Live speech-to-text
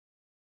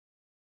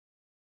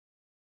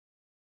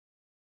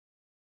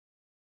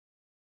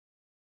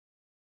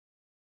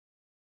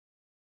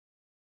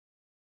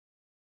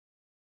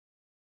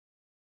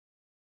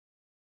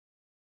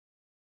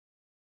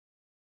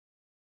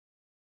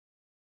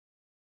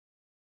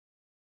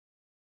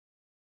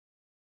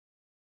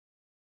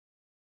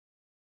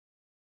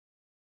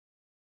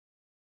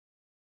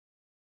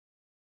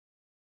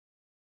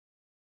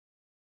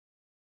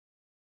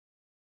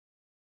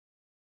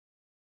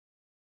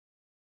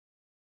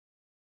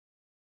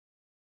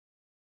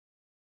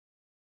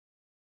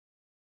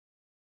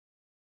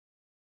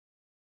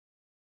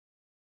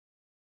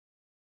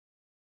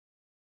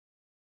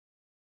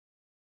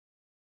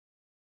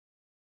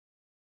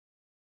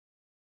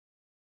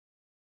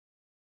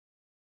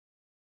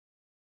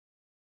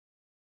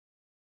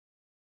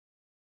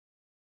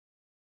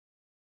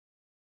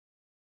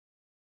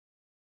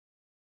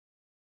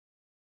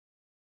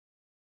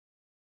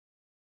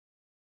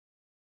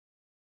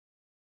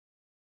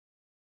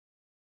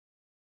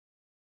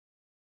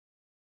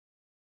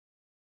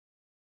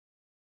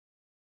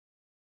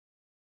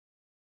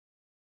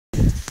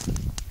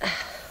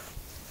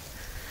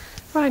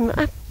Right, I'm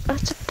at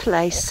a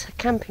place, a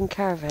camping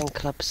caravan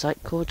club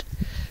site called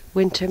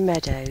Winter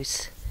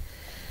Meadows.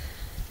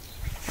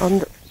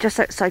 Just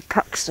outside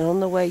Puxton, on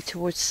the way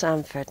towards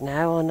Sandford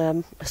now, on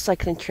a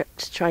cycling trip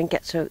to try and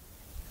get to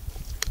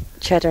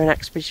Cheddar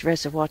Axbridge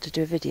Reservoir to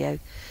do a video.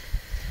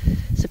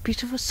 It's a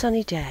beautiful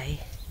sunny day.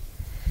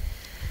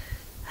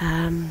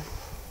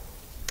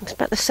 It's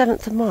about the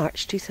 7th of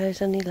March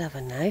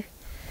 2011 now,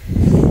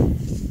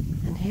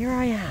 and here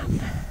I am.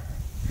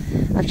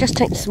 I've just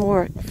taken some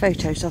more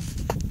photos of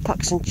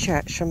Puxton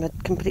Church from a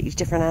completely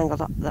different angle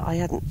that I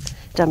hadn't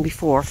done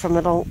before, from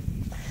a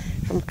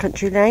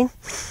country lane,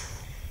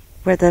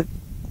 where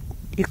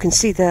you can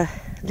see the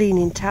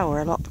leaning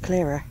tower a lot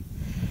clearer.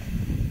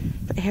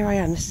 But here I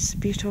am. This is the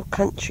beautiful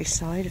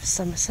countryside of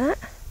Somerset.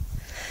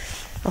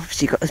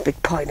 Obviously you've got those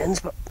big pylons,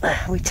 but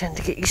we tend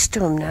to get used to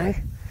them now.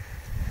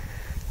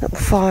 Little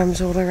farms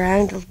all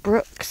around, little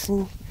brooks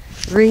and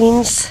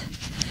greens.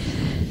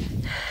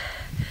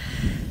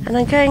 And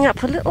I'm going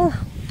up a little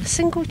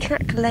single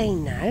track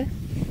lane now,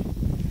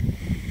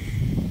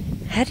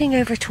 heading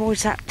over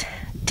towards that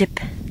dip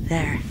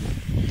there.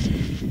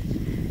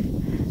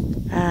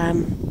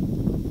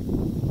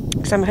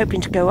 So I'm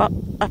hoping to go up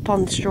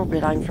on the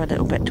strawberry line for a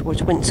little bit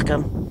towards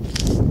Winscombe.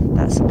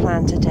 That's the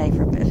plan today,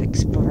 for a bit of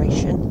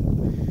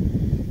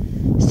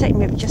exploration. It's taken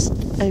me just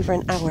over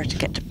an hour to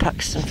get to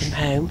Puxton from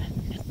home,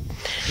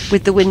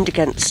 with the wind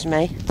against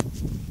me.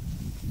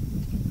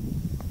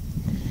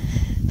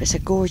 But it's a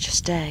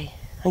gorgeous day.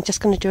 I'm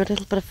just going to do a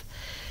little bit of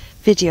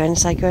video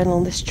as I go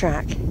along this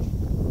track.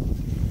 And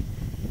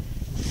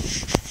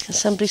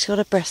somebody's got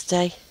a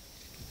birthday.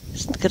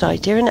 It's a good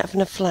idea, isn't it,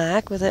 having a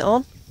flag with it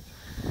on?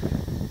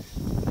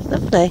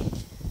 Lovely.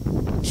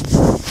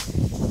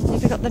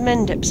 We've got the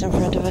Mendips in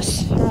front of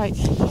us. Right,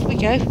 off we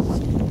go.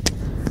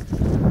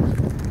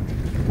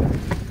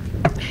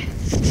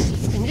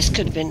 And this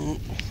could have been,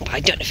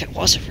 I don't know if it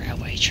was a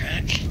railway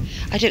track.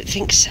 I don't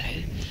think so.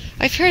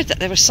 I've heard that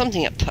there was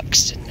something at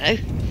Puxton though.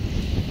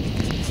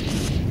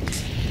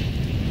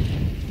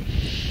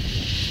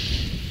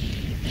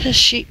 There's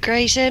sheep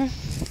grazing.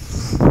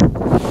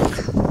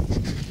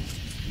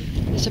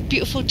 It's a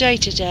beautiful day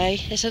today.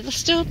 It's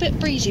still a bit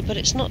breezy, but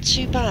it's not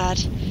too bad.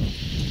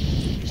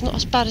 It's not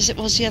as bad as it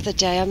was the other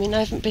day. I mean, I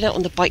haven't been out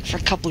on the bike for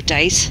a couple of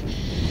days,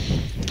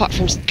 apart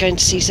from going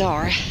to see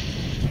Zara,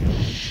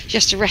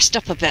 just to rest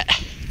up a bit.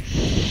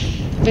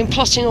 I've been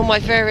plotting all my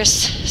various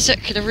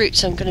circular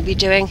routes I'm going to be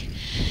doing,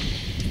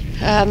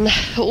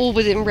 all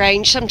within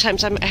range.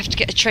 Sometimes I might have to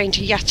get a train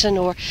to Yatton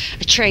or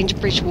a train to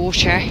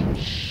Bridgewater,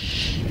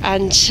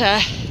 and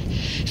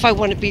if I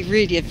want to be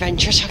really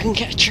adventurous, I can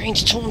get a train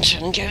to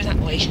Taunton and go that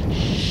way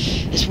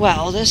as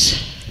well.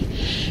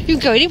 You can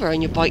go anywhere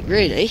on your bike,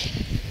 really.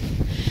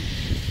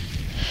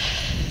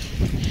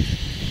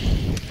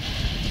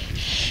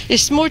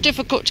 It's more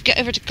difficult to get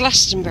over to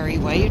Glastonbury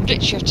way. You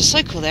literally have to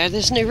cycle there.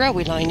 There's no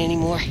railway line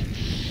anymore.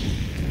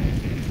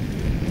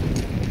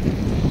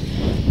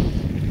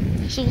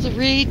 There's all the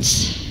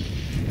reeds.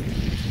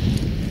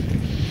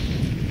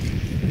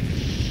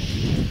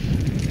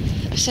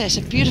 I say it's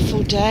a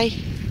beautiful day.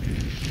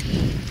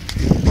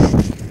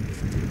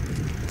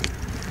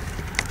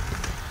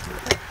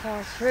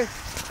 Car through.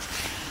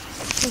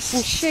 There's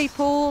some sheep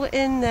all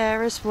in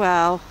there as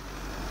well.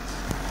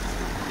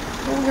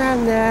 All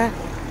around there.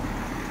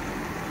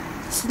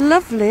 It's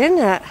lovely, isn't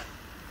it?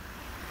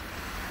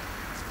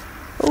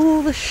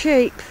 All the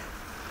sheep.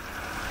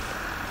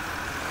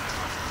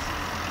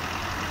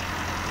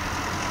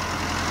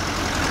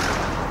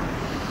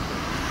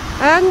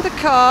 And the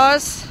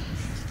cars.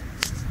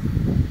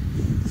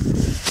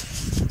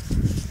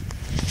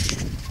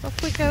 Off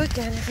we go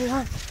again,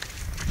 everyone.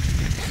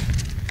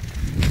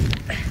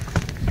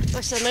 Like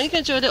I said, I'm only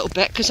going to do a little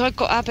bit because I've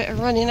got a habit of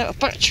running out of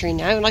battery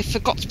now, and I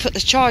forgot to put the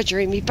charger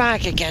in my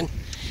bag again.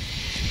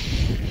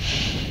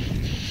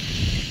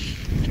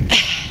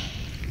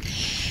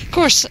 Of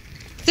course,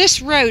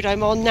 this road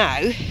I'm on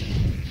now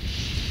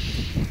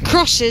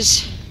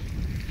crosses,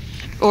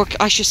 or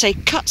I should say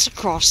cuts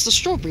across the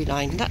strawberry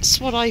line. That's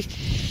what I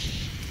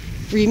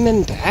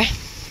remember.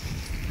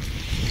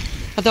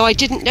 Although I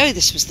didn't know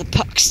this was the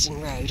Puxton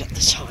road at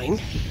the time.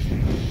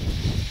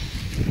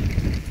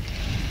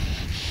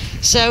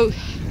 So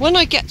when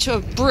I get to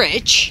a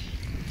bridge,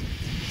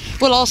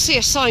 well, I'll see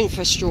a sign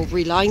for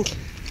strawberry line.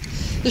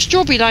 The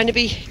strawberry line will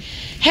be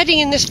heading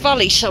in this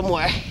valley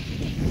somewhere.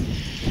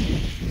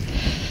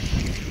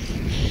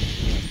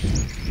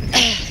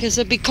 Because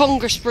there'll be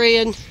Congressbury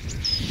and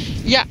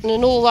Yatton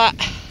and all that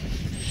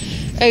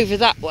over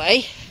that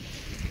way.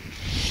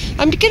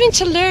 I'm beginning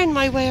to learn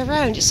my way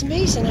around. It's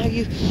amazing how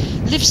you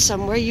live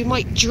somewhere, you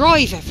might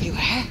drive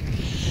everywhere,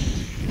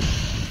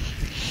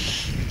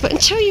 but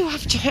until you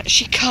have to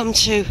actually come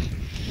to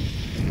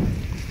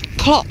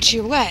plot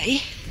your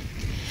way,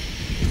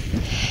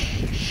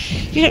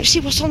 you don't see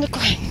what's on the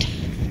ground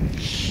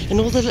and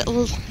all the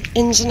little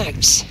ins and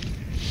outs,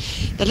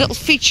 the little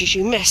features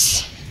you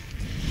miss,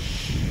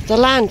 the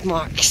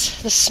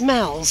landmarks, the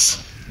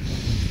smells.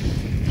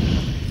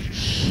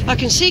 I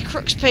can see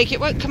Crook's Peak. It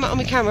won't come out on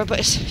my camera, but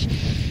it's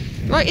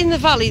right in the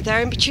valley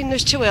there, in between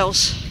those two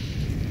hills.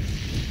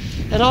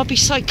 And I'll be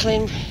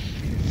cycling,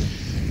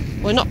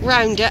 well, not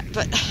round it,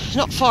 but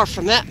not far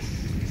from it,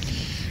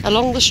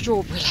 along the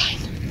strawberry line,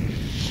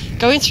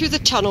 going through the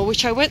tunnel,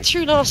 which I went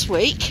through last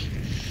week,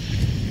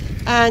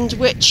 and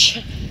which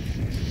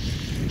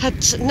had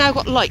now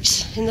got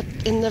lights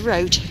in the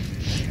road,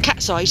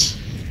 cat's eyes.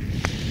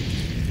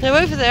 Now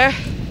over there,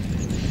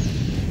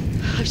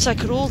 I've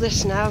cycled all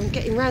this now. I'm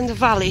getting round the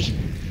valley,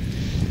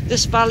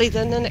 this valley,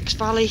 then the next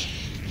valley,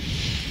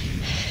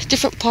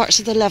 different parts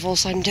of the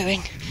levels I'm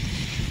doing.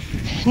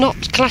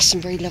 Not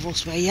Glastonbury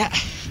levels way yet.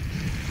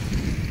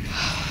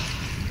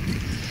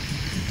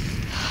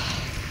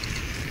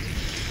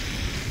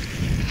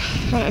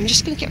 Right, I'm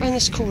just going to get around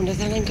this corner,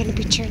 then I'm going to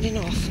be turning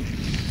off.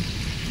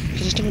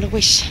 Because I don't want to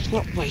waste,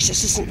 not waste,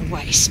 this isn't a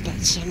waste, but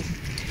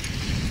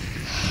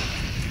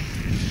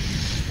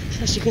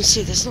as you can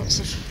see, there's an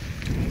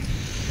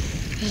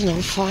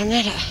old farm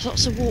there,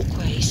 lots of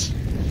walkways.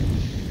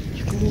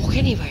 You can walk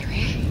anywhere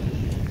here.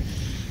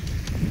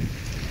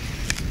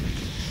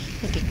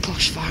 A big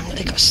posh farm,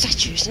 they've got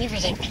statues and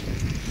everything.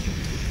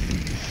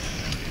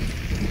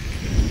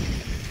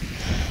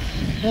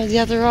 Now the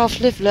other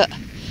half live, look.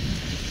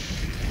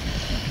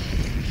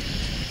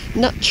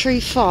 Nut Tree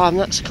Farm,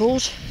 that's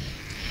called.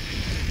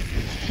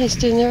 It's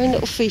doing their own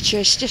little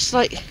features, just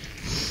like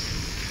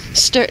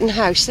Sturton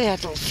House, they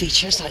had little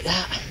features like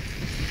that.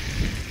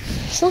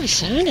 It's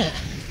nice, isn't it?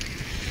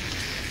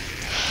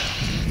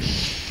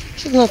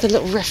 It's another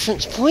little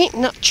reference point,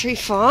 Nut Tree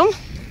Farm.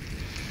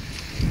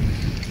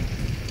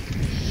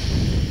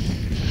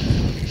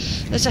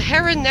 There's a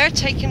heron there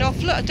taking off.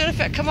 Look, I don't know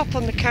if it'll come up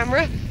on the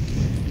camera.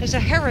 There's a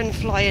heron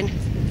flying.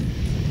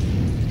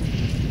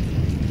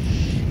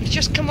 He's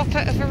just come up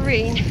out of a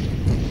rein.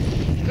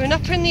 Going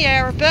up in the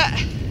air a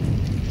bit.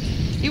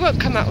 He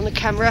won't come out on the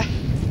camera.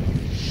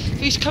 If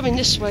he's coming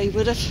this way, he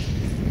would have.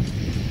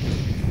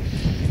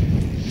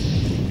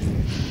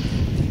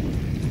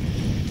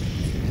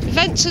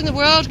 Events in the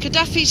world.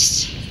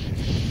 Gaddafi's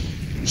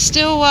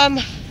still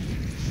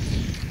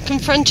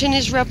confronting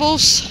his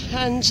rebels,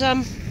 and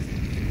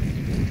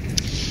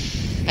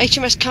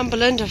HMS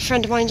Cumberland, a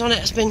friend of mine's on it,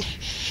 has been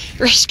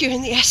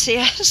rescuing the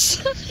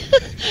SAS.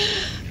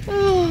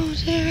 Oh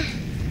dear.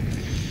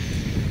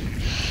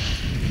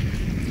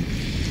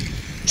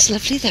 It's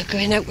lovely though,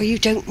 going out where you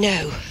don't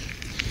know,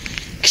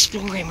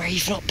 exploring where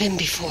you've not been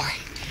before,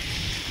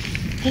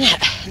 isn't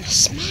it? And the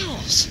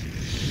smells.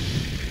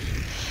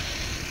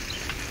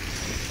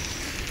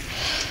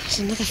 There's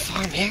another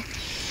farm here.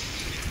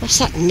 What's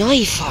that?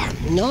 Nye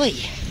farm.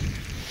 Nye.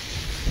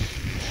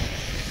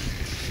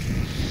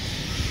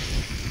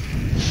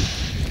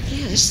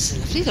 Yeah, this is a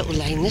lovely little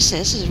lane. This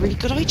is a really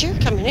good idea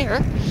coming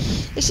here.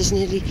 This is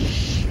nearly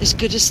as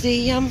good as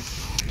the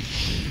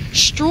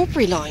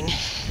strawberry line,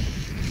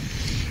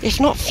 if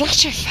not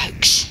flatter,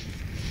 folks.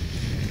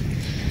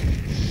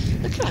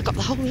 Look at that, I've got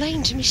the whole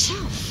lane to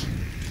myself.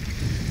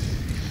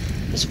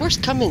 It's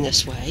worth coming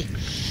this way,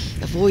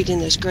 avoiding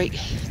those great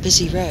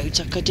busy roads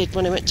like I did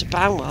when I went to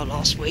Banwell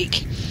last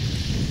week.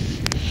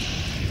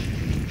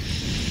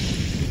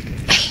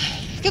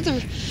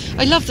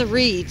 I love the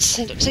reeds,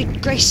 they look so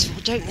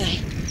graceful, don't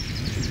they?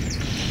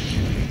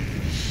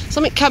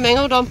 Something coming,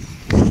 hold on.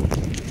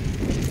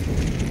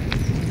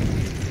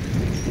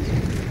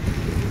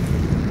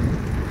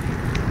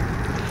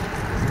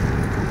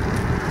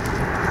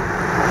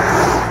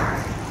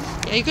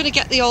 Yeah, you're going to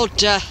get the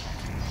odd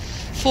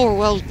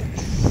four-wheel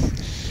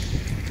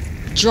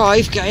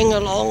drive going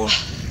along.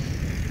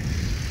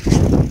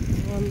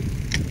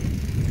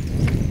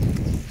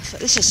 So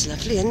this is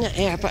lovely, isn't it,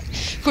 here? But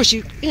of course,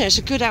 you know, it's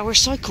a good hour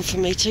cycle for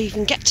me to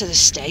even get to this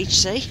stage,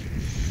 see?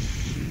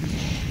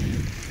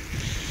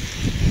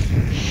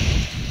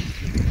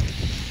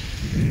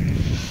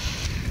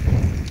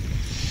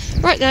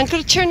 Right then, I'm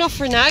going to turn off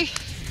for now.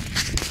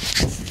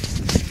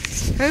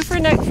 Over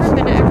and out for a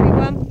minute, everyone.